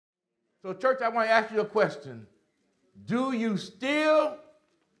So, church, I want to ask you a question. Do you still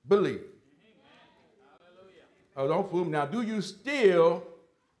believe? Oh, don't fool me now. Do you still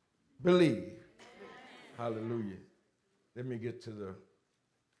believe? Hallelujah. Let me get to the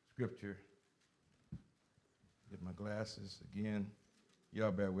scripture. Get my glasses again.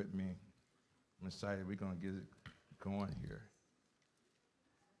 Y'all bear with me. I'm excited. We're going to get it going here.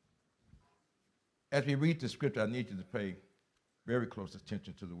 As we read the scripture, I need you to pay very close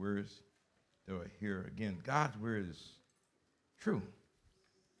attention to the words that are here. Again, God's word is true.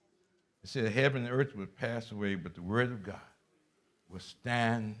 It said heaven and earth will pass away, but the word of God will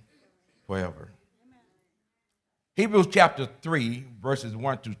stand forever. Amen. Hebrews chapter 3, verses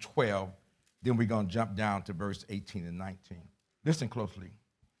 1 through 12. Then we're going to jump down to verse 18 and 19. Listen closely.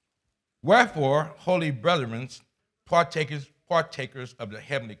 Wherefore, holy brethren, partakers of the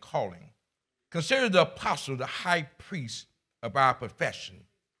heavenly calling, consider the apostle, the high priest of our profession,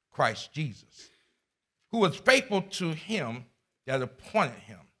 Christ Jesus, who was faithful to him that appointed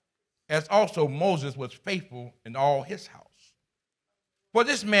him, as also Moses was faithful in all his house. For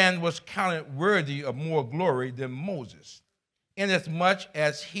this man was counted worthy of more glory than Moses, inasmuch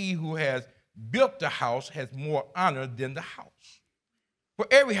as he who has built the house has more honor than the house. For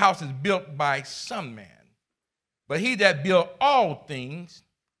every house is built by some man, but he that built all things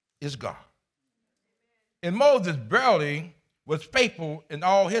is God. And Moses barely was faithful in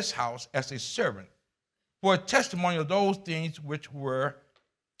all his house as a servant, for a testimony of those things which were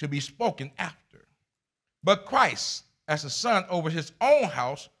to be spoken after. But Christ, as a son over his own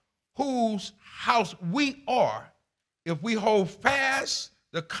house, whose house we are, if we hold fast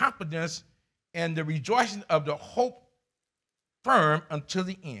the confidence and the rejoicing of the hope firm until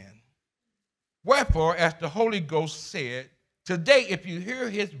the end. Wherefore, as the Holy Ghost said, today, if you hear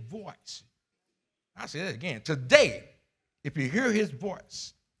his voice, I say that again, today, if you hear his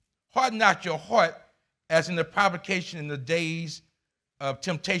voice, harden not your heart as in the provocation in the days of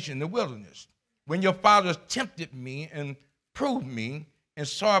temptation in the wilderness, when your fathers tempted me and proved me and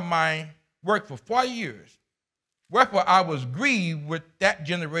saw my work for 40 years. Wherefore I was grieved with that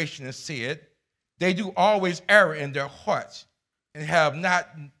generation and said, they do always err in their hearts and have not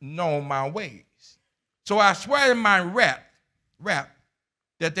known my ways. So I swear in my wrath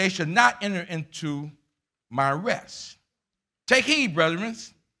that they should not enter into my rest. Take heed, brethren,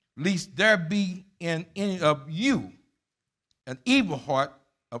 lest there be in any of you an evil heart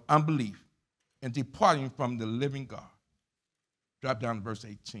of unbelief and departing from the living God. Drop down to verse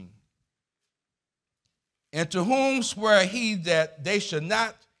 18. And to whom swear he that they should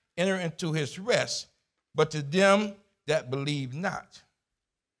not enter into his rest, but to them that believe not.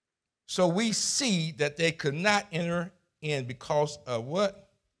 So we see that they could not enter in because of what?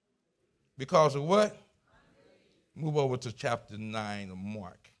 Because of what? Move over to chapter 9 of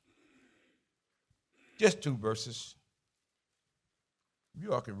Mark. Just 2 verses.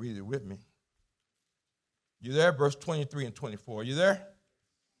 You all can read it with me. You there? Verse 23 and 24. You there?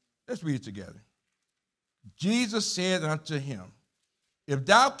 Let's read it together. Jesus said unto him, if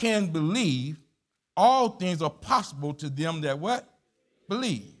thou canst believe, all things are possible to them that what?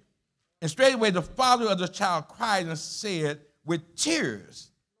 Believe. And straightway the father of the child cried and said with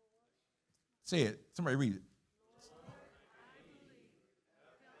tears, say it, somebody read it.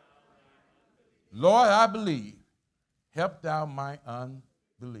 Lord, I believe. Help thou my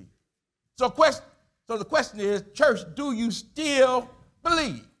unbelief. So the question is, church, do you still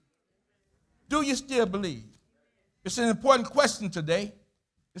believe? Do you still believe? It's an important question today.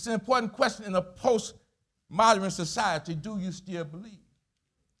 It's an important question in a postmodern society. Do you still believe?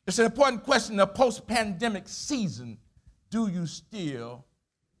 It's an important question in a post-pandemic season. Do you still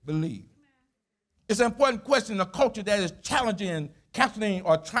believe? It's an important question in a culture that is challenging and counseling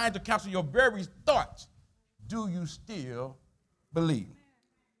or trying to counsel your very thoughts. Do you still believe?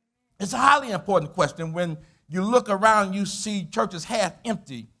 It's a highly important question when you look around and you see churches half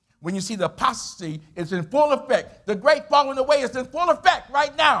empty, when you see the apostasy is in full effect, the great falling away is in full effect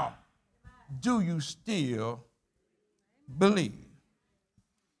right now. Do you still believe?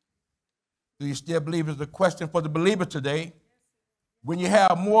 Do you still believe is the question for the believer today? When you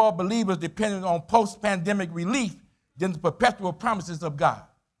have more believers depending on post-pandemic relief than the perpetual promises of God.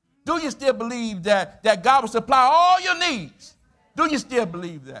 Do you still believe that God will supply all your needs? Do you still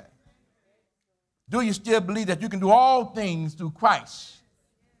believe that? Do you still believe that you can do all things through Christ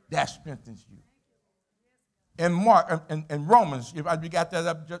that strengthens you? In Mark and Romans, if you got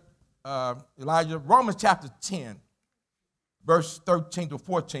that up, Elijah, Romans chapter 10, verse 13 to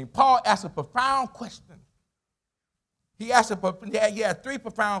 14, Paul asked a profound question. He had 3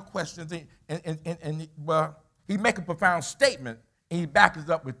 profound questions, and he make a profound statement, And he backs it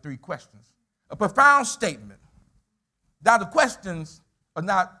up with 3 questions. A profound statement. Now, the questions are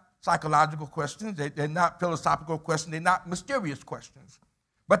not psychological questions. They're not philosophical questions. They're not mysterious questions.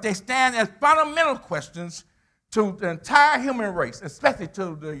 But they stand as fundamental questions to the entire human race, especially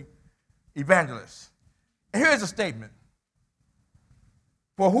to the evangelists. And here's a statement.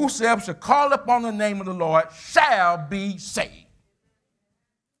 For whosoever shall call upon the name of the Lord shall be saved.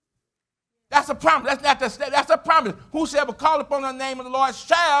 That's a promise. That's a promise. Whosoever call upon the name of the Lord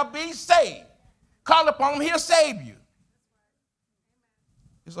shall be saved. Call upon him, he'll save you.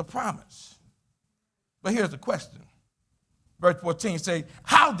 It's a promise. But here's the question. Verse 14 says,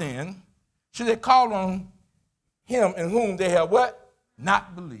 how then should they call on him in whom they have what?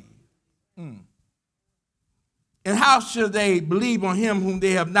 Not believed. And how should they believe on him whom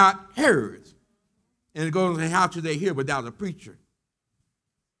they have not heard? And it goes, and how should they hear without a preacher?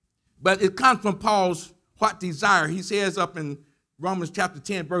 But it comes from Paul's heart desire. He says up in Romans chapter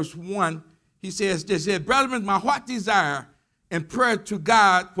 10, verse 1, he says this, he said, brethren, my heart desire and prayer to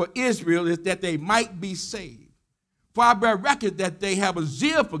God for Israel is that they might be saved. For I bear record that they have a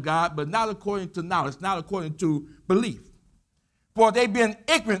zeal for God, but not according to knowledge, not according to belief. For they being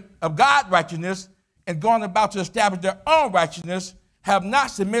ignorant of God's righteousness and going about to establish their own righteousness, have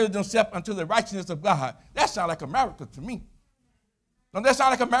not submitted themselves unto the righteousness of God. That sounds like America to me. Don't that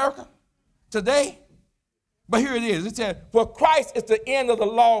sound like America today? But here it is. It said, for Christ is the end of the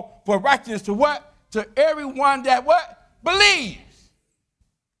law for righteousness to what? To everyone that what? Believes.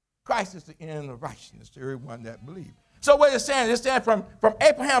 Christ is the end of righteousness to everyone that believes. So what it's saying from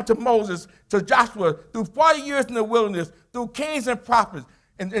Abraham to Moses to Joshua, through 40 years in the wilderness, through kings and prophets,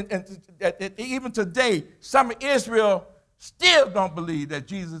 and even today, some of Israel still don't believe that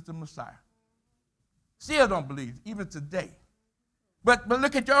Jesus is the Messiah. Still don't believe, even today. But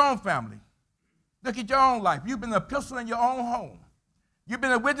look at your own family. Look at your own life. You've been an epistle in your own home. You've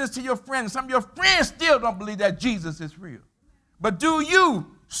been a witness to your friends. Some of your friends still don't believe that Jesus is real. But do you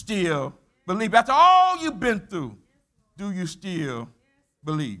still believe? After all you've been through, do you still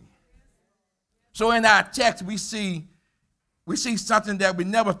believe? So in our text, we see something that we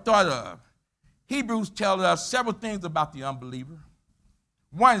never thought of. Hebrews tells us several things about the unbeliever.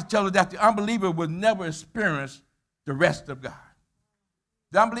 One tells us that the unbeliever will never experience the rest of God.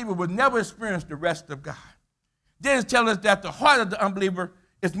 The unbeliever will never experience the rest of God. Then it tells us that the heart of the unbeliever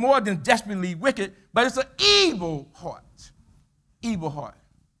is more than desperately wicked, but it's an evil heart. Evil heart.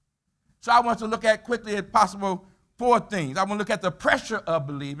 So I want to look at quickly, if possible, 4 things. I want to look at the pressure of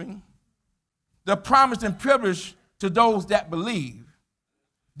believing, the promise and privilege to those that believe.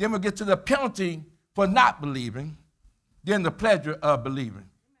 Then we'll get to the penalty for not believing, then the pleasure of believing.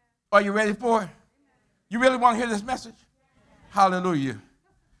 Are you ready for it? You really want to hear this message? Hallelujah.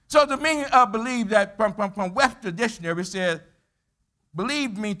 So the meaning of believe, that from Webster Dictionary, said,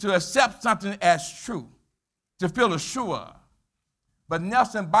 believe means to accept something as true, to feel assured of. But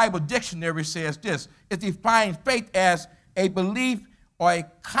Nelson Bible Dictionary says this, it defines faith as a belief or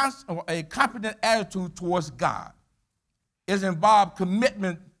a confident attitude towards God. It involves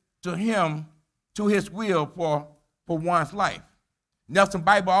commitment to him, to his will for one's life. Nelson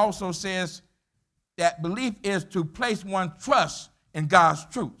Bible also says that belief is to place one's trust in God's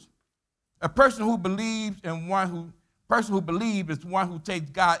truth. A person who believes is one who takes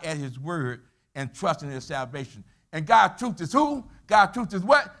God at his word and trusts in his salvation. And God's truth is who? God's truth is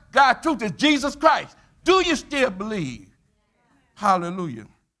what? God's truth is Jesus Christ. Do you still believe? Hallelujah.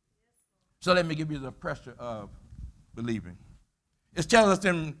 So let me give you the pressure of believing. It tells us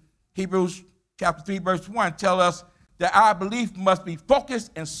in Hebrews chapter 3, verse 1, tell us that our belief must be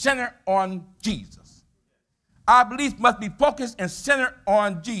focused and centered on Jesus. Our belief must be focused and centered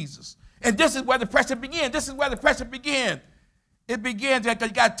on Jesus. And this is where the pressure begins. This is where the pressure begins. It begins because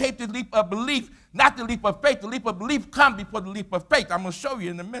you got to take the leap of belief, not the leap of faith. The leap of belief comes before the leap of faith. I'm going to show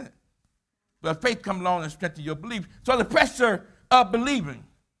you in a minute. But faith comes along and strengthens your belief. So the pressure of believing.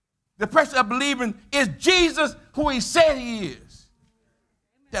 The pressure of believing is Jesus who he said he is.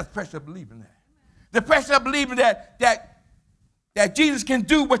 That's the pressure of believing that. The pressure of believing that Jesus can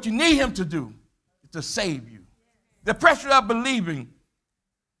do what you need him to do, to save you. The pressure of believing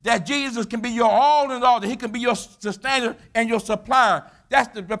that Jesus can be your all in all, that he can be your sustainer and your supplier.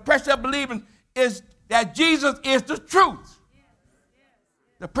 That's the pressure of believing is that Jesus is the truth.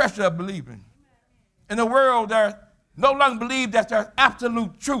 The pressure of believing. In a world that no longer believes that there's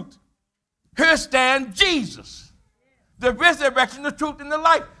absolute truth, here stands Jesus, the resurrection, the truth, and the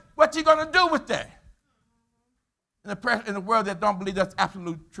life. What's he going to do with that? In a world that don't believe that's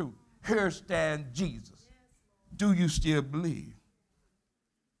absolute truth, here stands Jesus. Do you still believe?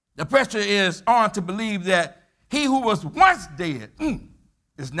 The pressure is on to believe that He who was once dead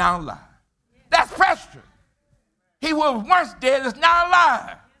is now alive. That's pressure. He who was once dead is now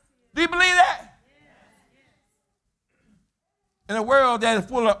alive. Do you believe that? In a world that is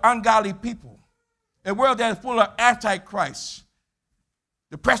full of ungodly people, in a world that is full of antichrists,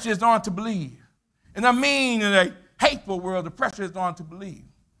 the pressure is on to believe. In a mean and a hateful world, the pressure is on to believe.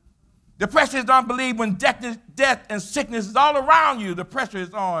 The pressure is on to believe when death and sickness is all around you. The pressure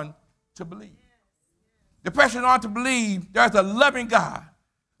is on to believe. The pressure is on to believe there's a loving God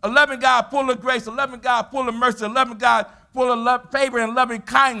full of grace, a loving God full of mercy, a loving God full of love, favor and loving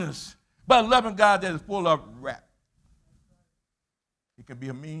kindness, but a loving God that is full of wrath. He can be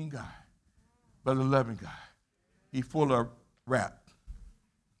a mean God, but a loving God. He's full of wrath.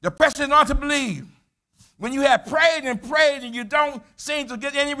 The pressure is on to believe. When you have prayed and you don't seem to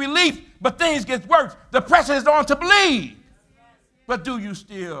get any relief, but things get worse, the pressure is on to believe. But do you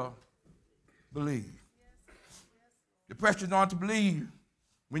still believe? The pressure is on to believe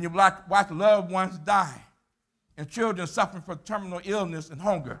when you watch loved ones die and children suffering from terminal illness and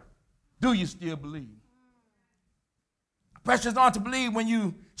hunger. Do you still believe? The pressure is on to believe when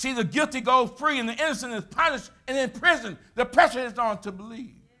you see the guilty go free and the innocent is punished and in prison. The pressure is on to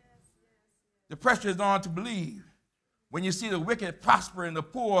believe. The pressure is on to believe when you see the wicked prosper and the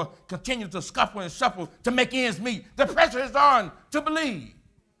poor continue to scuffle and shuffle to make ends meet. The pressure is on to believe.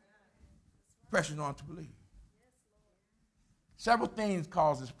 The pressure is on to believe. Several things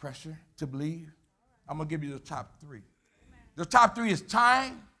cause this pressure to believe. I'm going to give you the top three. The top three is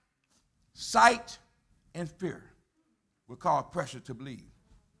time, sight, and fear will cause pressure to believe.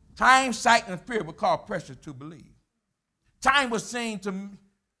 Time, sight, and fear will cause pressure to believe. Time was seen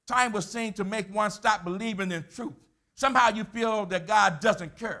to make one stop believing in truth. Somehow you feel that God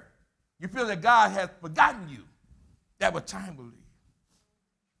doesn't care. You feel that God has forgotten you. That what time believe.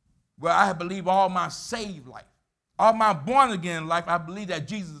 Well, I have believed all my saved life, all my born-again life, I believe that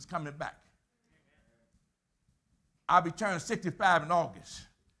Jesus is coming back. I'll be turning 65 in August.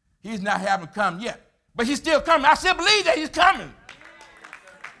 He's not having come yet, but he's still coming. I still believe that he's coming.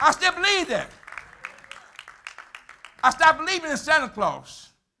 I still believe that. I stopped believing in Santa Claus.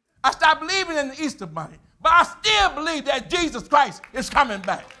 I stopped believing in the Easter Bunny, but I still believe that Jesus Christ is coming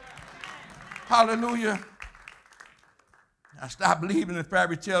back. Hallelujah. I stopped believing in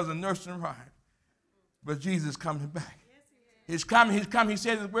fairy tales and nursery rhymes, but Jesus is coming back. He's coming, he's coming. He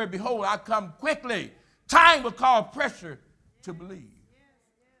said in his word, behold, I come quickly. Time will cause pressure to believe.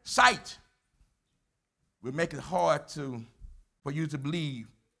 Sight will make it hard for you to believe.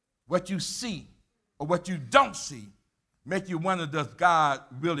 What you see or what you don't see make you wonder, does God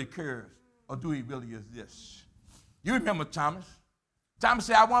really care or do he really exist? You remember Thomas. Thomas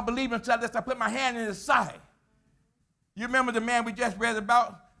said, I won't believe until I put my hand in his side. You remember the man we just read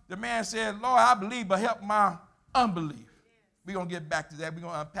about? The man said, Lord, I believe, but help my unbelief. We're going to get back to that. We're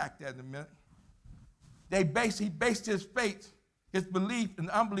going to unpack that in a minute. He based his faith, his belief and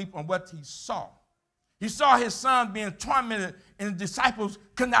unbelief on what he saw. He saw his son being tormented and the disciples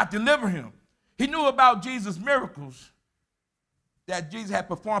could not deliver him. He knew about Jesus' miracles that Jesus had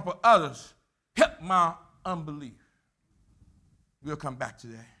performed for others. Help my unbelief. We'll come back to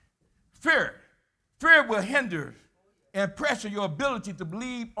that. Fear. Fear will hinder and pressure your ability to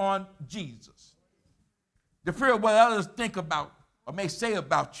believe on Jesus. The fear of what others think about or may say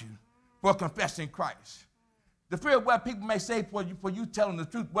about you for confessing Christ. The fear of what people may say for you telling the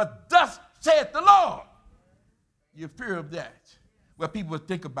truth. What thus saith the Lord. Your fear of that. What people would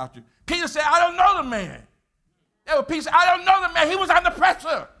think about you. Peter said, I don't know the man. There was Peter said, I don't know the man. He was under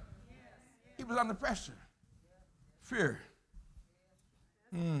pressure. He was under pressure. Fear.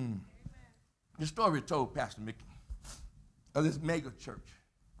 The story told Pastor Mickey of this mega church.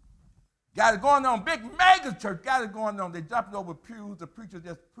 Got it going on, big mega church, got it going on. They jumping over pews, the preacher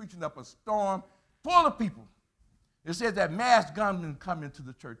just preaching up a storm full of people. It says that masked gunmen come into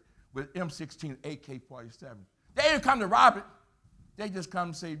the church with M16, AK-47. They didn't come to rob it. They just come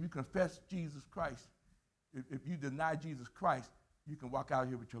and say, if you confess Jesus Christ, if you deny Jesus Christ, you can walk out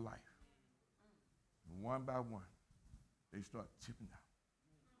here with your life. And one by one, they start tipping out.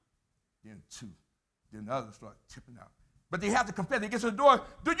 Then two. Then the others start tipping out. But they have to confess. They get to the door.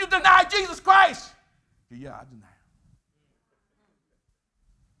 Do you deny Jesus Christ? Yeah, I deny him.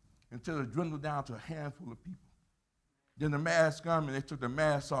 Until it dwindled down to a handful of people. Then the masked gunmen, they took the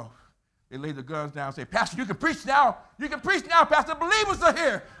masks off. They laid the guns down and said, Pastor, you can preach now. You can preach now, Pastor. The believers are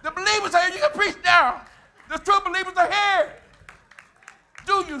here. The believers are here. You can preach now. The true believers are here.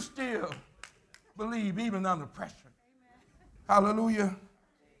 Do you still believe even under pressure? Amen. Hallelujah.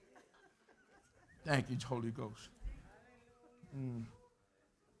 Thank you, Holy Ghost.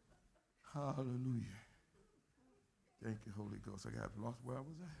 Hallelujah. Thank you, Holy Ghost. I got lost where I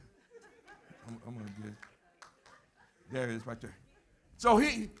was at. I'm going to get it. There it is right there. So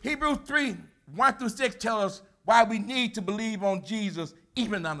Hebrews 3, 1 through 6 tell us why we need to believe on Jesus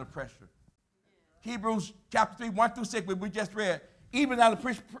even under pressure. Hebrews chapter 3, 1 through 6, we just read, even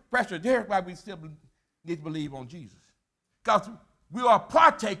under pressure, there's why we still need to believe on Jesus. Because we are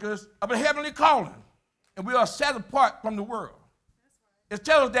partakers of a heavenly calling, and we are set apart from the world. It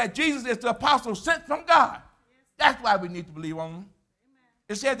tells us that Jesus is the apostle sent from God. That's why we need to believe on him.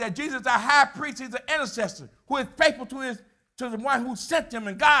 It says that Jesus is our high priest, he's an intercessor who is faithful to the one who sent him,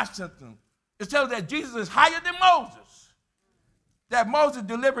 and God sent him. It tells us that Jesus is higher than Moses. That Moses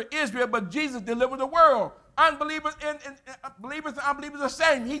delivered Israel, but Jesus delivered the world. Unbelievers and believers and unbelievers are the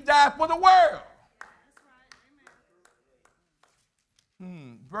same. He died for the world.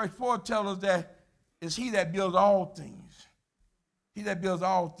 Verse 4 tells us that it's he that builds all things. He that builds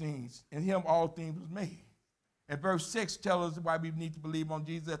all things, in him all things was made. And verse 6 tells us why we need to believe on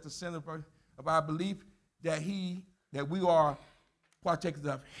Jesus at the center of our belief, that we are partakers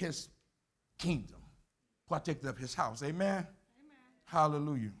of his kingdom, partakers of his house. Amen?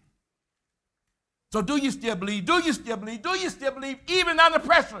 Hallelujah. So do you still believe? Do you still believe? Do you still believe even under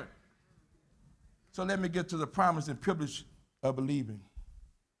pressure? So let me get to the promise and privilege of believing.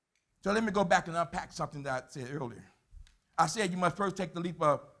 So let me go back and unpack something that I said earlier. I said you must first take the leap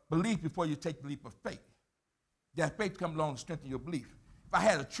of belief before you take the leap of faith. That faith comes along to strengthen your belief. If I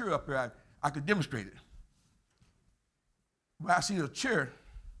had a chair up here, I could demonstrate it. When I see the chair,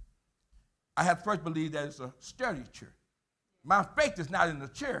 I have to first believe that it's a sturdy chair. My faith is not in the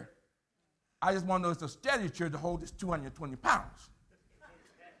chair. I just want to know it's a steady chair to hold this 220 pounds.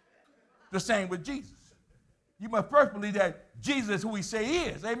 The same with Jesus. You must first believe that Jesus is who he say he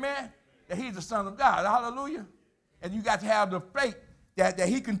is. Amen? That he's the Son of God. Hallelujah. And you got to have the faith that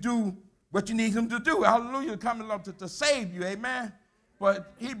he can do what you need him to do. Hallelujah. Coming along to save you. Amen?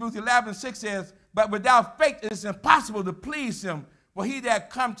 But Hebrews 11:6 says, but without faith it is impossible to please him. For he that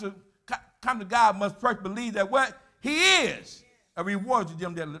come to God must first believe that what he is a reward to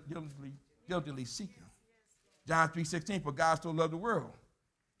them that diligently seek him. John 3:16, for God so loved the world,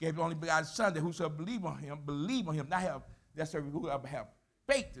 gave his only begotten Son, that whosoever believe on him, not have necessarily whoever have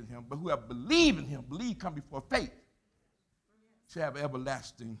faith in him, but whoever believe in him, believe come before faith, shall have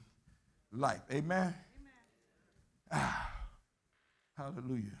everlasting life. Amen?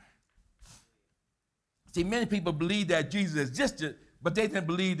 Hallelujah. See, many people believe that Jesus existed, but they didn't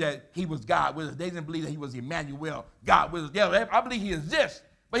believe that he was God with us. They didn't believe that he was Emmanuel, God with us. Yeah, I believe he exists,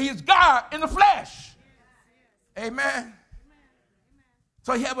 but he is God in the flesh. Amen.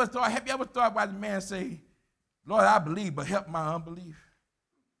 So have you ever thought why the man say, Lord, I believe, but help my unbelief?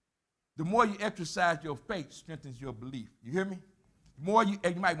 The more you exercise your faith, strengthens your belief. You hear me? The more you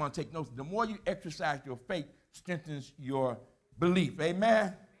might want to take notes. The more you exercise your faith, strengthens your belief.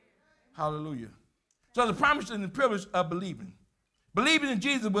 Amen? Hallelujah. So the promise and the privilege of believing. Believing in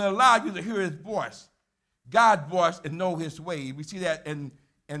Jesus will allow you to hear his voice, God's voice, and know his way. We see that in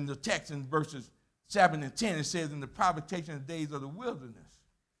the text in verses 7 and 10. It says in the provocation of the days of the wilderness,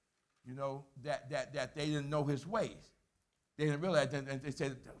 you know, that they didn't know his ways. They didn't realize that, and they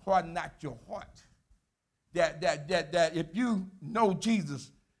said, harden not your heart. That if you know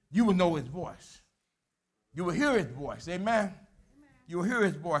Jesus, you will know his voice. You will hear his voice. Amen? You will hear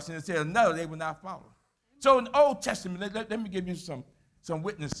his voice. And it said, another they will not follow. So in the Old Testament, let me give you some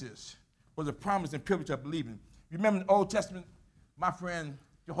witnesses for the promise and privilege of believing. You remember in the Old Testament, my friend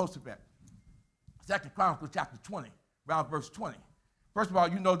Jehoshaphat, 2 Chronicles chapter 20, around verse 20. First of all,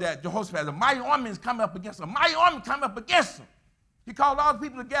 you know that Jehoshaphat, a mighty army is coming up against him. A mighty army coming up against him. He called all the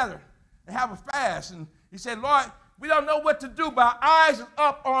people together and have a fast. And he said, Lord, we don't know what to do, but our eyes are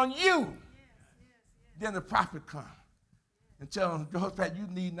up on you. Then the prophet comes and tells him, Jehoshaphat, you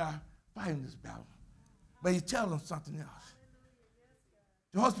need not fight in this battle. But he tells him something else.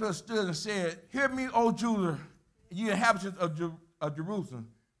 Jehoshaphat stood and said, hear me, O Judah, you inhabitants of Jerusalem.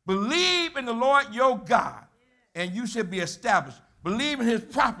 Believe in the Lord your God, and you shall be established. Believe in his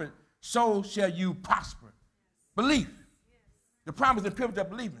prophet, so shall you prosper. Belief. The promise and privilege of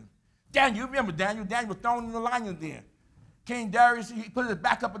believing. Daniel, you remember Daniel? Daniel was thrown in the lion's den. King Darius, he put his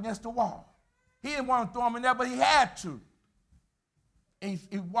back up against the wall. He didn't want to throw him in there, but he had to. And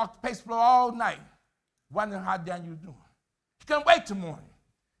he walked the pace floor all night, wondering how Daniel was doing. He couldn't wait till morning.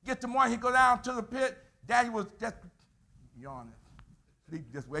 Get to morning, he go down to the pit. Daniel was just yawning,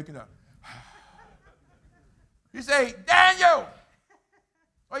 sleep, just waking up. He say, Daniel,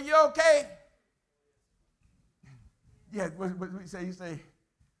 are you okay? Yeah, what he say? He say,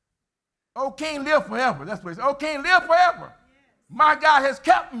 oh, King, live forever. That's what he said. Oh, King, live forever. My God has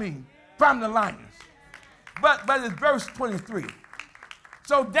kept me from the lions. But it's verse 23.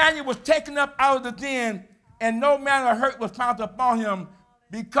 So Daniel was taken up out of the den, and no manner of hurt was found upon him,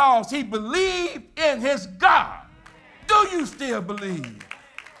 because he believed in his God. Do you still believe?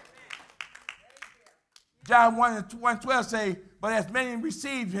 John 1:12 say, but as many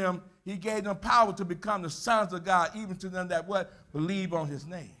received him, he gave them power to become the sons of God, even to them that what? Believe on his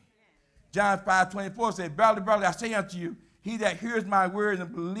name. John 5:24 says, verily, verily, I say unto you, he that hears my word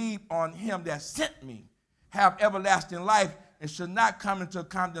and believe on him that sent me have everlasting life, and shall not come into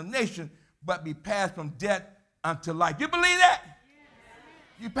condemnation, but be passed from death unto life. You believe that?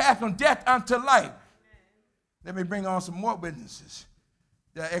 You pass from death unto life. Let me bring on some more witnesses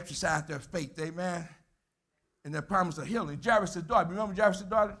that exercise their faith, amen, and their promise of healing. Jairus' daughter, remember Jairus'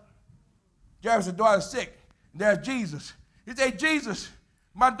 daughter? Jairus' daughter is sick. There's Jesus. He said, Jesus,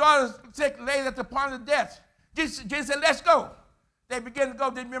 my daughter's sick, laid at the point of death. Jesus said, let's go. They began to go.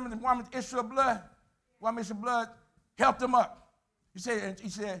 They remember the woman's issue of blood? Woman's issue of blood helped them up. He said,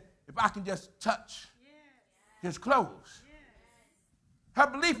 if I can just touch his clothes. Her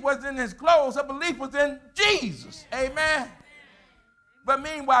belief wasn't in his clothes. Her belief was in Jesus. Amen. But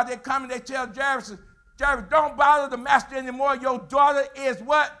meanwhile, they come and they tell Jairus, Jairus, don't bother the master anymore. Your daughter is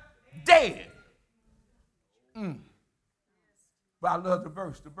what? Dead. But I love the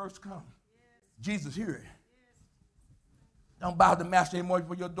verse. The verse comes. Jesus hear it. Don't bother the master anymore,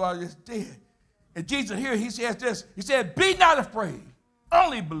 for your daughter is dead. And Jesus here, he says this. He said, be not afraid,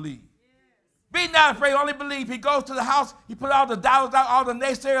 only believe. Be not afraid, only believe. He goes to the house, he put all the doubters out, all the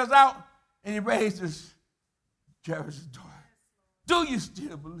naysayers out, and he raises Jairus' daughter. Do you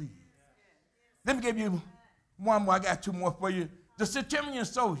still believe? Let me give you one more. I got two more for you. The centurion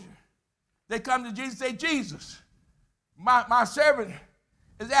soldier. They come to Jesus and say, Jesus, my servant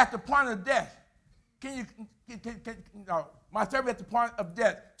is at the point of death. My servant at the point of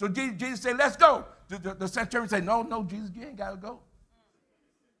death. So Jesus said, let's go. The centurion said, no, Jesus, you ain't got to go.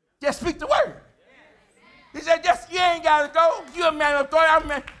 Just speak the word. He said, you ain't got to go. You're a man of authority. I'm a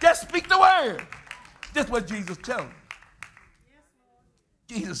man. Just speak the word. This is what Jesus tells him.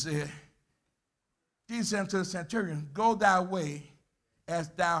 Jesus said unto the centurion, go thy way as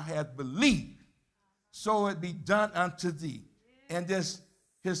thou hast believed, so it be done unto thee. And his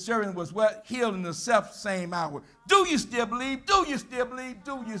servant was what? Healed in the self-same hour. Do you still believe? Do you still believe?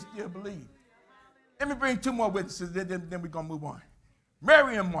 Do you still believe? Let me bring two more witnesses, then we're going to move on.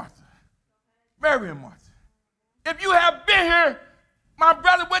 Mary and Martha. Mary and Martha. If you had been here, my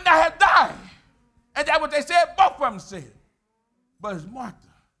brother would not have died. And that's what they said. Both of them said. But it's Martha.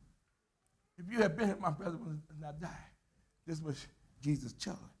 If you had been here, my brother would not die. This is what Jesus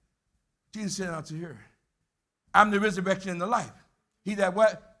tells her. Jesus said unto her, I'm the resurrection and the life. He that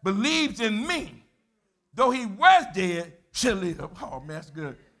what? Believes in me, though he was dead, shall live. Oh, man, that's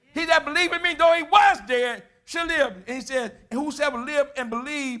good. He that believes in me, though he was dead, shall live. And he said, and whosoever live and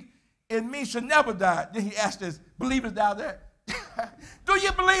believe in me shall never die. Then he asked us, believest thou that? Do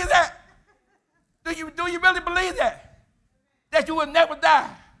you believe that? Do you really believe that? That you will never die?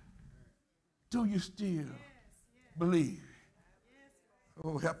 Do you still believe?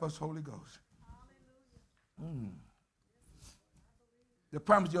 Oh, help us, Holy Ghost. The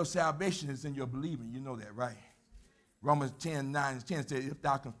promise of your salvation is in your believing. You know that, right? Romans 10:9-10 says, if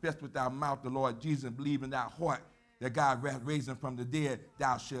thou confess with thy mouth the Lord Jesus and believe in thy heart that God raised him from the dead,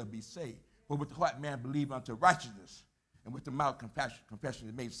 thou shalt be saved. For with the heart man believe unto righteousness, and with the mouth confession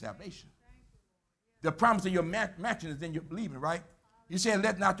is made salvation. The promise of your mansion is in your believing, right? He said,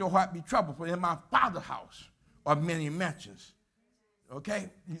 let not your heart be troubled, for in my Father's house are many mansions. Okay?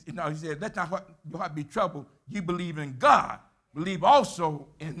 He said, let not your heart be troubled. You believe in God. Believe also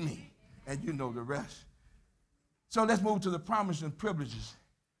in me. And you know the rest. So let's move to the promise and privileges.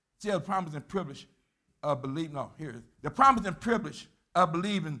 See the promise and privilege of believing. No, here it is. The promise and privilege of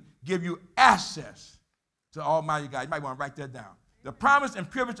believing give you access to Almighty God. You might want to write that down. The promise and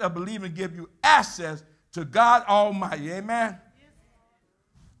privilege of believing give you access to God Almighty. Amen?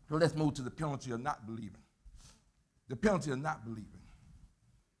 So let's move to the penalty of not believing. The penalty of not believing.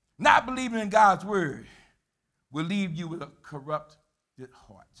 Not believing in God's word will leave you with a corrupted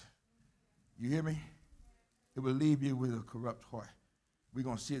heart. You hear me? It will leave you with a corrupt heart. We're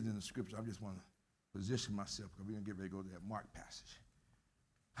going to see it in the scripture. I just want to position myself because we're going to get ready to go to that Mark passage.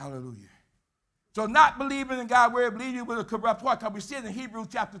 Hallelujah. So not believing in God's word will leave you with a corrupt heart, because we see it in Hebrews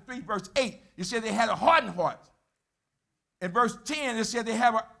chapter 3, verse 8. It said they had a hardened heart. In verse 10, it said they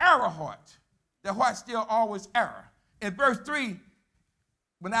have an error heart. Their heart still always error. In verse 3,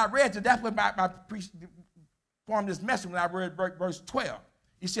 when I read it, that's what my priest formed this message when I read verse 12.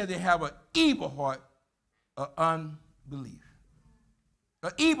 He said they have an evil heart of unbelief.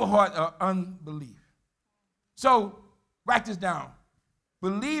 An evil heart of unbelief. So write this down.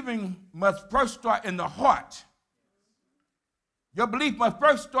 Believing must first start in the heart. Your belief must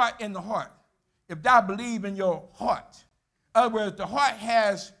first start in the heart. If thou believe in your heart. In other words, the heart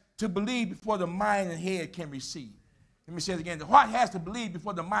has to believe before the mind and head can receive. Let me say it again. The heart has to believe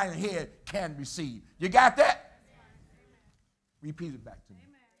before the mind and head can receive. You got that? Repeat it back to me.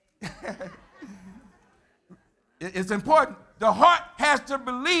 It's important. The heart has to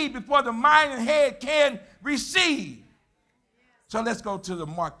believe before the mind and head can receive. So let's go to the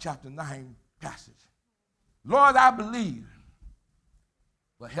Mark chapter 9 passage. Lord, I believe,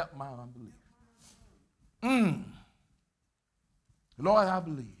 but help my unbelief. Lord, I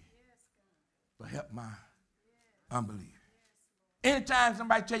believe, but help my unbelief. Anytime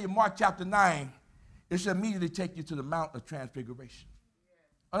somebody tell you Mark chapter 9, it should immediately take you to the Mount of Transfiguration.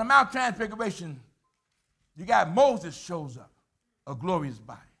 On the Mount of Transfiguration, you got Moses shows up, a glorious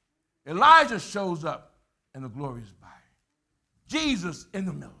body. Elijah shows up in a glorious body. Jesus in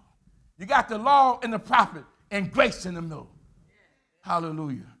the middle. You got the law and the prophet and grace in the middle.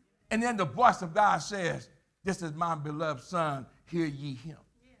 Hallelujah. And then the voice of God says, this is my beloved son, hear ye him.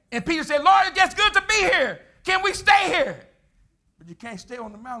 And Peter said, Lord, it's just good to be here. Can we stay here? But you can't stay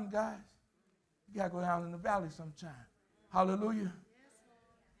on the mountain, guys. You got to go down in the valley sometime. Hallelujah.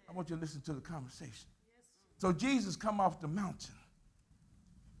 I want you to listen to the conversation. So Jesus come off the mountain.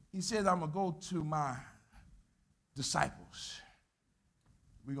 He said, I'm going to go to my disciples.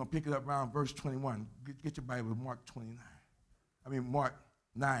 We're going to pick it up around verse 21. Get your Bible, Mark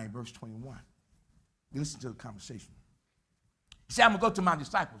 9, verse 21. You listen to the conversation. He said, I'm going to go to my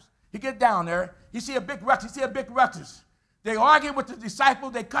disciples. He get down there. He see a big ruckus. They argue with the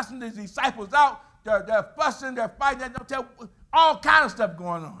disciples. They cussing the disciples out. They're fussing. They're fighting. They don't tell all kind of stuff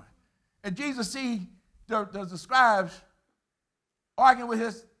going on. And Jesus see the scribes arguing with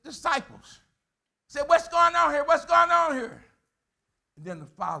his disciples. He said, what's going on here? What's going on here? And then the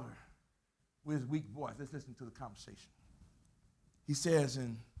Father, with his weak voice, let's listen to the conversation. He says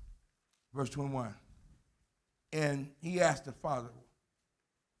in verse 21, and he asked the Father,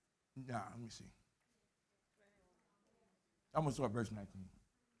 let me see. I'm going to start verse 19.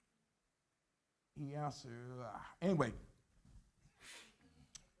 He answered, anyway.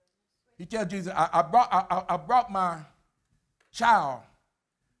 He tells Jesus, I brought my child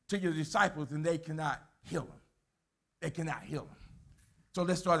to your disciples, and they cannot heal him. They cannot heal him. So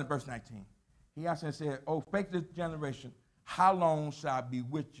let's start in verse 19. He answered and said, O faithless generation, how long shall I be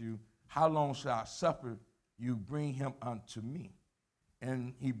with you? How long shall I suffer you? Bring him unto me.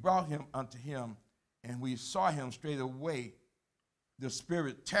 And he brought him unto him, and we saw him straight away. The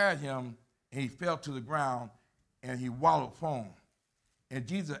spirit teared him, and he fell to the ground, and he wallowed foam. And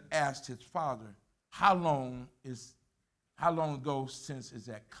Jesus asked his father, how long ago since is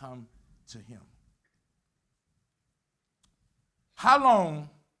that come to him? How long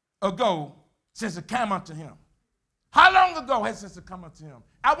ago since it came unto him? How long ago has since it come unto him?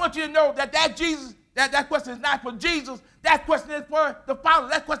 I want you to know that Jesus, that question is not for Jesus. That question is for the Father.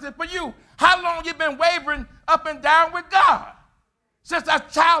 That question is for you. How long you been wavering up and down with God? Since a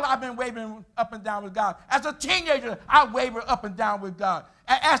child, I've been wavering up and down with God. As a teenager, I waver up and down with God.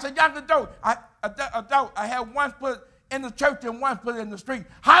 As a young adult, I had one foot in the church and one foot in the street.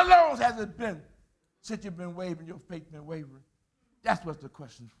 How long has it been since you've been wavering, your faith been wavering? That's what the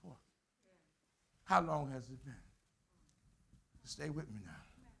question's for. How long has it been? Stay with me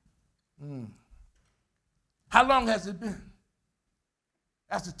now. How long has it been?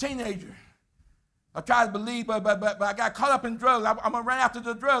 As a teenager, I tried to believe, but I got caught up in drugs. I'm going to run after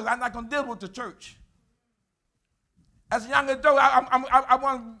the drugs. I'm not going to deal with the church. As a young adult, I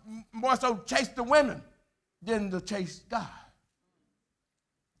want to more so chase the women than to chase God.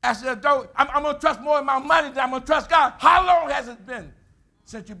 As an adult, I'm going to trust more in my money than I'm going to trust God. How long has it been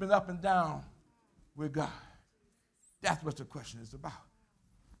since you've been up and down with God? That's what the question is about.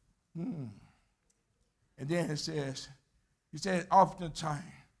 And then it says, he said, oftentimes,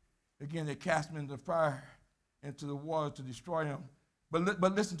 again, they cast him into the fire, into the water to destroy him.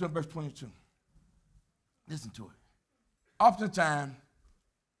 But listen to it, verse 22. Listen to it. Oftentimes,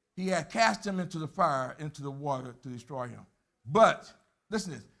 he had cast him into the fire, into the water to destroy him. But,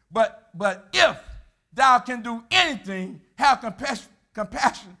 listen to this, but if thou can do anything, have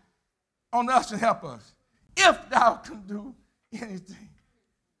compassion on us and help us. If thou can do anything.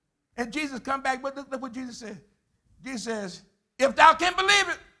 And Jesus come back, but look what Jesus said. Jesus says, if thou can believe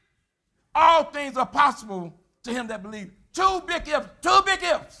it, all things are possible to him that believes. Two big ifs. Two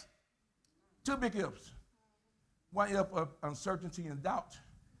big ifs. One if of uncertainty and doubt,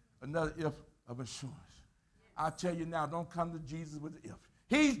 another if of assurance. I tell you now, don't come to Jesus with the if.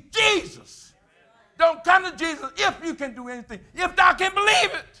 He's Jesus. Don't come to Jesus if you can do anything. If thou can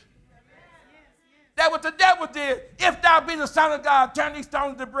believe it. That's what the devil did. If thou be the Son of God, turn these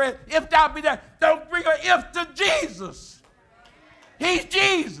stones to bread. If thou be that, don't bring an if to Jesus. He's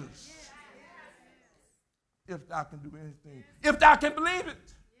Jesus. If thou can do anything. If thou can believe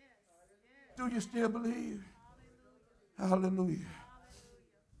it. Do you still believe? Hallelujah.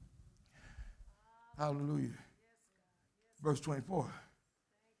 Hallelujah. Verse 24.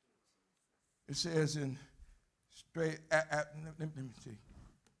 It says in let me see.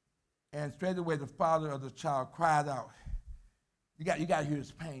 And straightway the father of the child cried out. You got to hear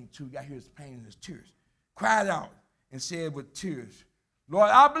his pain too. You got to hear his pain and his tears. Cried out and said with tears, Lord,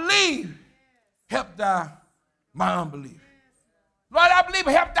 I believe. Help thou my unbelief. Lord, I believe.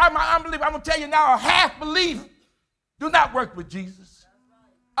 Help thou my unbelief. I'm going to tell you now, a half belief do not work with Jesus.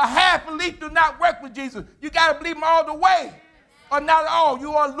 A half belief do not work with Jesus. You got to believe him all the way, or not at all.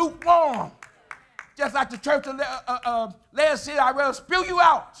 You are lukewarm. Just like the church of Laodicea, I'd rather spew you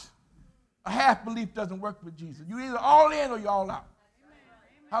out. A half belief doesn't work with Jesus. You're either all in or you're all out.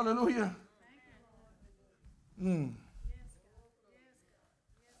 Hallelujah. But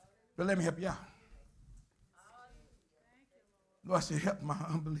let me help you out. Lord said, help my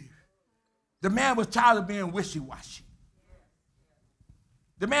unbelief. The man was tired of being wishy-washy.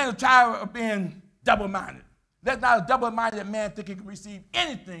 The man was tired of being double-minded. Let not a double-minded man think he can receive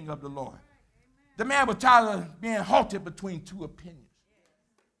anything of the Lord. The man was tired of being halted between two opinions.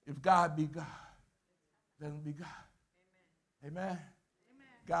 If God be God, let him be God. Amen.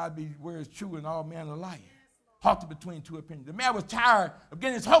 God be where it's true and all men are lying. Halted between two opinions. The man was tired of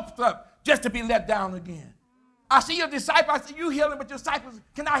getting his hopes up just to be let down again. I see your disciples. I see you healing, but your disciples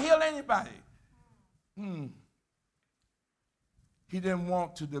cannot heal anybody. He didn't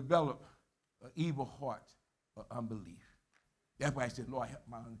want to develop an evil heart of unbelief. That's why he said, Lord, help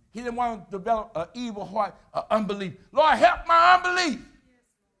my unbelief. He didn't want to develop an evil heart of unbelief. Lord, help my unbelief.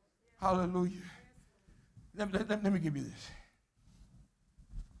 Hallelujah. Let me give you this.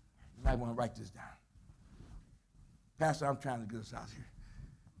 You might want to write this down. Pastor, I'm trying to get us out here.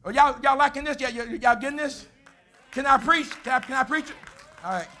 Oh, y'all liking this? Y'all getting this? Can I preach? Can I preach it?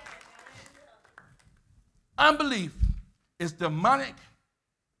 All right. Unbelief is demonic,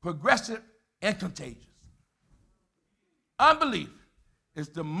 progressive, and contagious. Unbelief is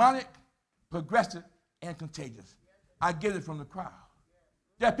demonic, progressive, and contagious. I get it from the crowd.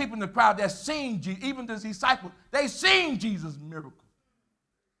 There are people in the crowd that seen Jesus, even the disciples, they seen Jesus' miracle.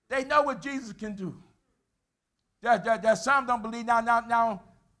 They know what Jesus can do. There some don't believe now,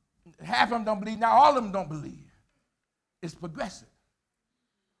 half of them don't believe, now all of them don't believe. It's progressive.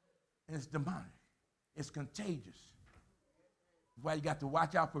 And it's demonic. It's contagious. That's why you got to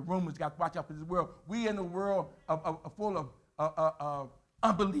watch out for rumors, you got to watch out for this world. We in a world full of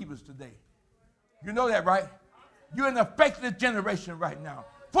unbelievers today. You know that, right? You're in a faithless generation right now,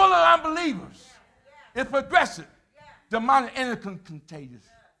 full of unbelievers. It's progressive, demonic, and it's contagious.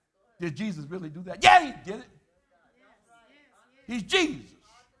 Did Jesus really do that? Yeah, he did it. He's Jesus.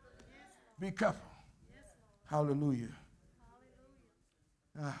 Be careful. Hallelujah.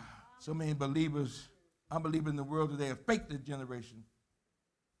 So many believers, unbelievers in the world today, a faithless generation.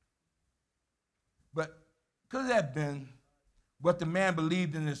 But could that been what the man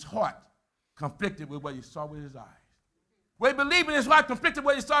believed in his heart conflicted with what he saw with his eyes? What he believed in his heart conflicted with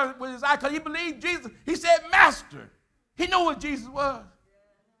what he saw with his eyes, because he believed Jesus. He said, Master. He knew what Jesus was.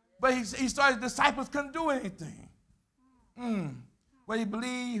 But he saw his disciples couldn't do anything. What he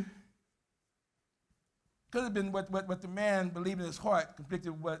believed could have been what the man believed in his heart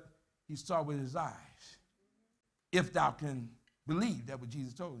conflicted with what he saw with his eyes. If thou can believe, that's what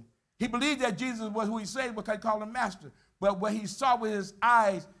Jesus told him. He believed that Jesus was who he said because he called him master. But what he saw with his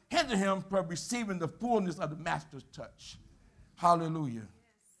eyes hindered him from receiving the fullness of the master's touch. Hallelujah.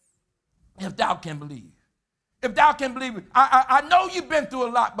 If thou can believe. If thou can believe. I know you've been through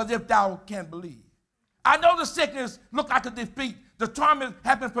a lot, but if thou can believe. I know the sickness looked like a defeat. The torment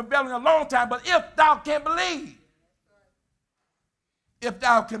has been prevailing a long time, but if thou can believe. If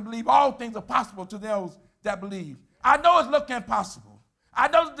thou can believe, all things are possible to those that believe. I know it's looking impossible. I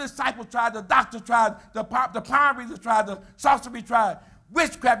know the disciples tried, the doctor tried, the palm readers tried, the sorcery tried,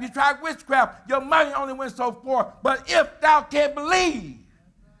 witchcraft. You tried witchcraft. Your money only went so far. But if thou can believe,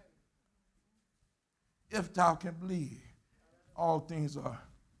 if thou can believe, all things are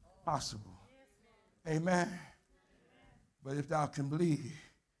possible. Amen. But if thou can believe,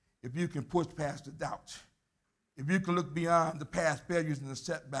 if you can push past the doubt, if you can look beyond the past failures and the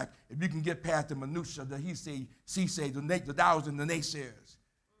setback, if you can get past the minutia, the he say, she say, the doubts and the naysayers,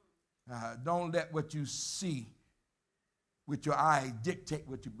 don't let what you see with your eye dictate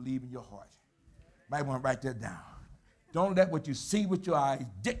what you believe in your heart. Might want to write that down. Don't let what you see with your eyes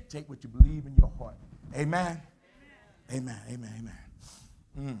dictate what you believe in your heart. Amen? Amen, amen,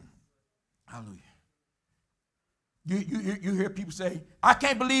 amen. Hallelujah. You hear people say, I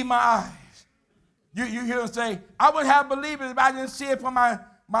can't believe my eyes. You hear them say, I wouldn't have believed it if I didn't see it from my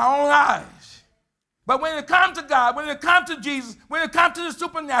own eyes. But when it comes to God, when it comes to Jesus, when it comes to the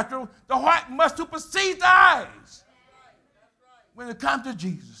supernatural, the heart must supersede the eyes. When it comes to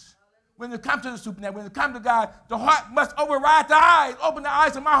Jesus, when it comes to the supernatural, when it comes to God, the heart must override the eyes. Open the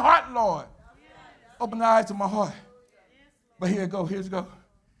eyes of my heart, Lord. Open the eyes of my heart. But here it go.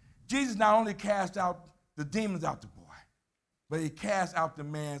 Jesus not only cast out the demons out the boy, but he cast out the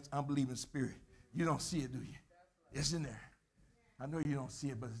man's unbelieving spirit. You don't see it, do you? It's in there. I know you don't see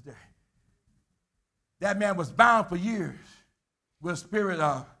it, but it's there. That man was bound for years with a spirit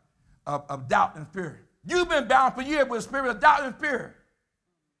of doubt and fear. You've been bound for years with a spirit of doubt and fear.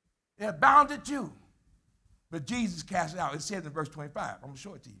 It bounded you. But Jesus cast it out. It says in verse 25. I'm going to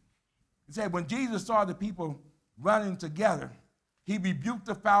show it to you. It said, when Jesus saw the people running together, he rebuked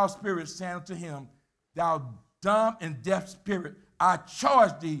the foul spirit, saying to him, thou dumb and deaf spirit, I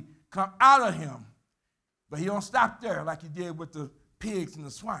charge thee, come out of him. But he don't stop there like he did with the pigs and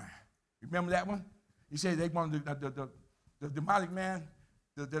the swine. Remember that one? He said they wanted the demonic man,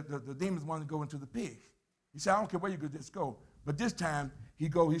 the demons wanted to go into the pig. He said, I don't care where you could just go. But this time he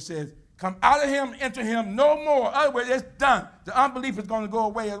says, come out of him, enter him no more. In other words, it's done. The unbelief is going to go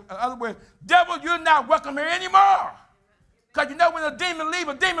away. In other words, devil, you're not welcome here anymore. Because you know when a demon leaves,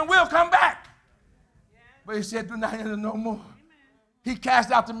 a demon will come back. But he said, do not enter no more. He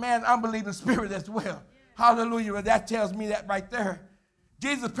cast out the man's unbelieving spirit as well. Hallelujah. Well, that tells me that right there.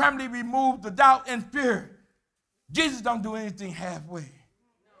 Jesus permanently removed the doubt and fear. Jesus don't do anything halfway.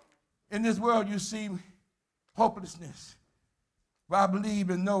 In this world, you see hopelessness. But I believe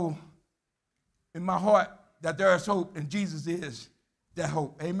and know in my heart that there is hope, and Jesus is that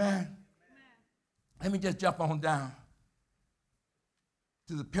hope. Amen? Let me just jump on down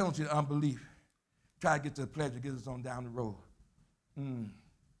to the penalty of unbelief. Try to get to the pleasure, get us on down the road.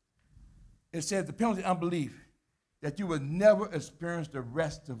 It says the penalty of unbelief, that you will never experience the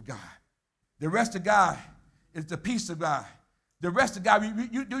rest of God. The rest of God is the peace of God. The rest of God,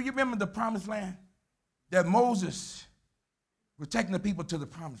 do you remember the promised land? That Moses was taking the people to the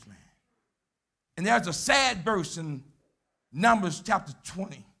promised land. And there's a sad verse in Numbers chapter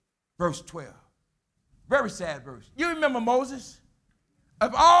 20, verse 12. Very sad verse. You remember Moses?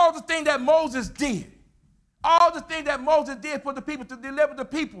 Of all the things that Moses did, all the things that Moses did for the people to deliver the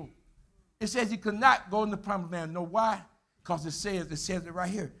people, it says he could not go in the promised land. Know why? Because it says it right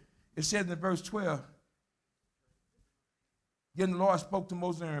here. It says in verse 12, then the Lord spoke to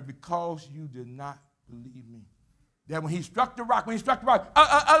Moses and Aaron, because you did not believe me. That when he struck the rock,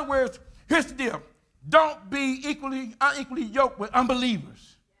 other words, here's the deal. Don't be unequally yoked with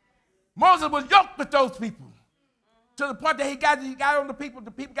unbelievers. Moses was yoked with those people to the point that he got on the people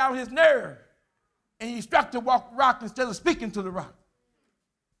got on his nerve. And he struck the rock instead of speaking to the rock.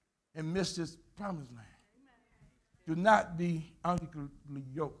 And missed his promised land. Do not be unequally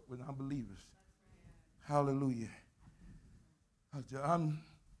yoked with unbelievers. Hallelujah.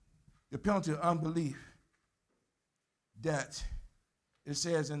 The penalty of unbelief, that it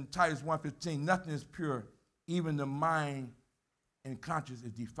says in Titus 1:15, nothing is pure, even the mind and conscience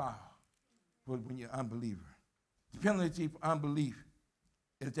is defiled when you're an unbeliever. The penalty for unbelief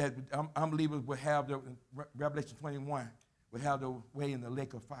is that unbelievers will have Revelation 21, will have their way in the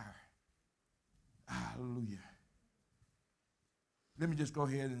lake of fire. Hallelujah. Let me just go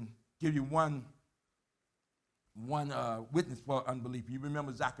ahead and give you one witness for unbelief. You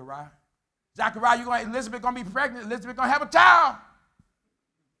remember Zechariah? Zechariah, Elizabeth going to be pregnant. Elizabeth going to have a child.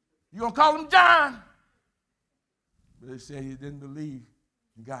 You're going to call him John. But they said he didn't believe,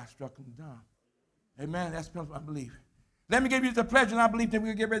 and God struck him down. Amen. That's penalty for unbelief. Let me give you the pleasure and unbelief, then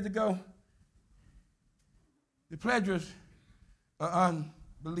we'll get ready to go. The pleasures of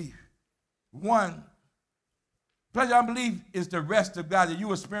unbelief. One, pleasure of unbelief is the rest of God, that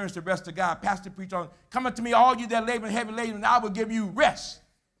you experience the rest of God. Pastor preached on, come unto me, all you that labor and heavy laden, and I will give you rest.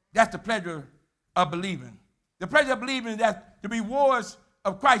 That's the pleasure of believing. The pleasure of believing is that the rewards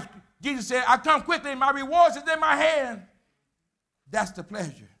of Christ. Jesus said, I come quickly, and my rewards is in my hand. That's the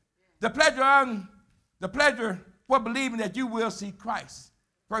pleasure. The pleasure for believing that you will see Christ.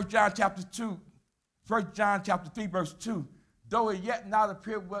 1 John chapter 3, verse 2. Though it yet not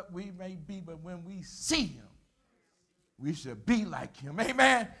appear what we may be, but when we see him, we should be like him.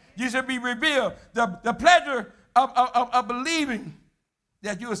 Amen. You should be revealed. The pleasure of believing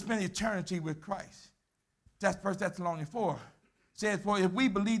that you will spend eternity with Christ. That's 1 Thessalonians 4. It says, for if we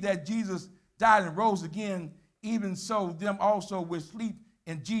believe that Jesus died and rose again, even so them also which sleep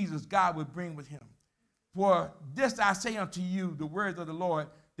in Jesus God will bring with him. For this I say unto you, the words of the Lord,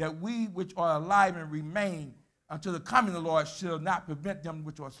 that we which are alive and remain until the coming of the Lord shall not prevent them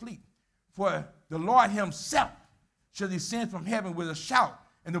which are asleep. For the Lord himself shall descend from heaven with a shout,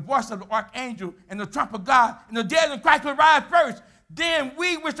 and the voice of the archangel, and the trump of God, and the dead in Christ will rise first. Then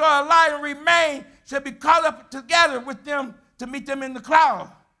we which are alive and remain shall be caught up together with them to meet them in the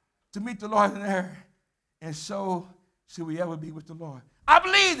cloud, to meet the Lord in the air. And so shall we ever be with the Lord. I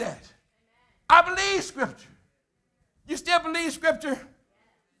believe that. I believe Scripture. You still believe Scripture?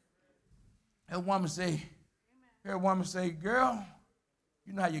 Hear a woman say, girl,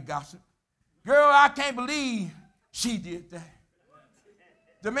 you know how you gossip. Girl, I can't believe she did that.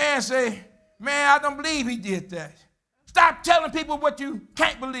 The man say, man, I don't believe he did that. Stop telling people what you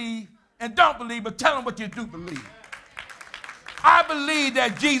can't believe and don't believe, but tell them what you do believe. I believe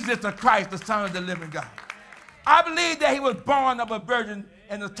that Jesus is the Christ, the Son of the living God. I believe that he was born of a virgin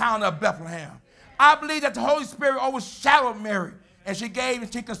in the town of Bethlehem. I believe that the Holy Spirit overshadowed Mary, and she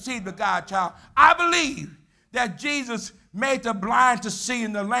conceived a God child. I believe that Jesus made the blind to see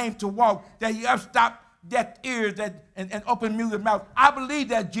and the lame to walk, that he unstopped deaf ears and opened mute mouth. I believe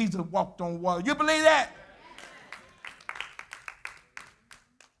that Jesus walked on water. You believe that?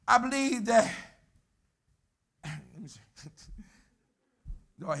 I believe that. Let me see.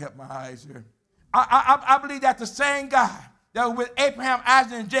 Lord, help my eyes here. I believe that the same God that was with Abraham,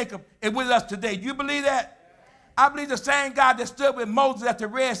 Isaac, and Jacob is with us today. Do you believe that? I believe the same God that stood with Moses at the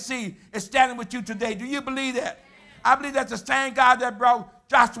Red Sea is standing with you today. Do you believe that? I believe that the same God that brought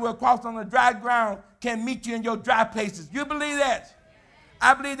Joshua across on the dry ground can meet you in your dry places. You believe that?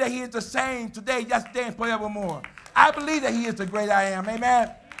 I believe that he is the same today, yesterday, and forevermore. I believe that he is the great I am.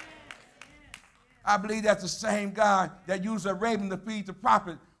 Amen? I believe that the same God that used a raven to feed the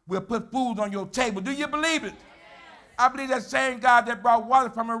prophet will put food on your table. Do you believe it? I believe that same God that brought water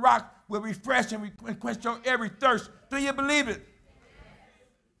from a rock will refresh and quench your every thirst. Do you believe it?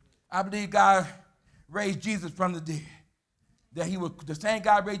 I believe God raised Jesus from the dead. That the same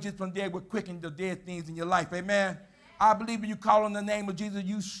God raised Jesus from the dead will quicken the dead things in your life. Amen? I believe when you call on the name of Jesus,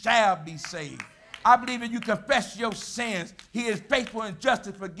 you shall be saved. I believe if you confess your sins, he is faithful and just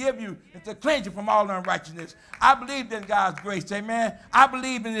to forgive you and to cleanse you from all unrighteousness. I believe in God's grace. Amen? I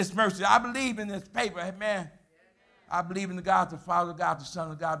believe in his mercy. I believe in his favor. Amen? I believe in the God the Father, God the Son,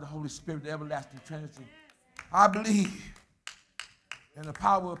 and God the Holy Spirit, the everlasting Trinity. I believe in the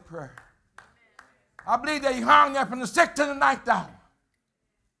power of prayer. I believe that he hung there from the 6th to the 9th hour.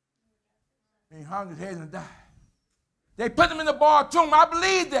 And he hung his head and died. They put him in the bar tomb. I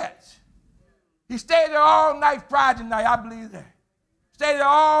believe that. He stayed there all night Friday night. I believe that. Stayed there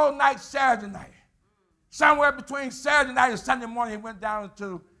all night Saturday night. Somewhere between Saturday night and Sunday morning, he went down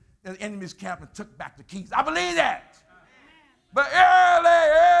to the enemy's camp and took back the keys. I believe that. But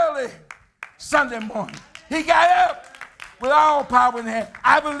early Sunday morning, he got up with all power in hand.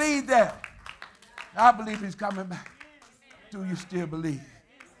 I believe that. I believe he's coming back. Do you still believe?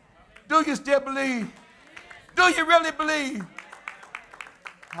 Do you still believe? Do you really believe?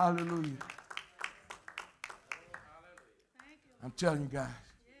 Hallelujah. I'm telling you guys,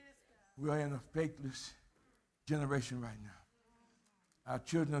 we are in a faithless generation right now. Our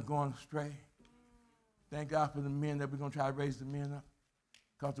children are going astray. Thank God for the men that we're going to try to raise the men up,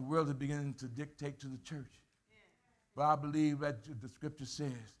 because the world is beginning to dictate to the church. But I believe that the scripture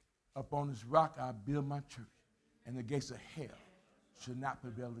says, upon this rock I build my church, and the gates of hell should not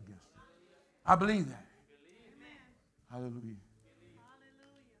prevail against it. I believe that. Hallelujah.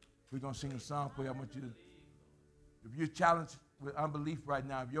 We're going to sing a song for you. I want you to, if you're challenged with unbelief right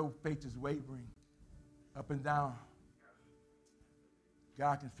now, if your faith is wavering up and down,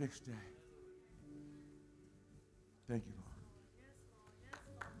 God can fix that. Thank you, Lord.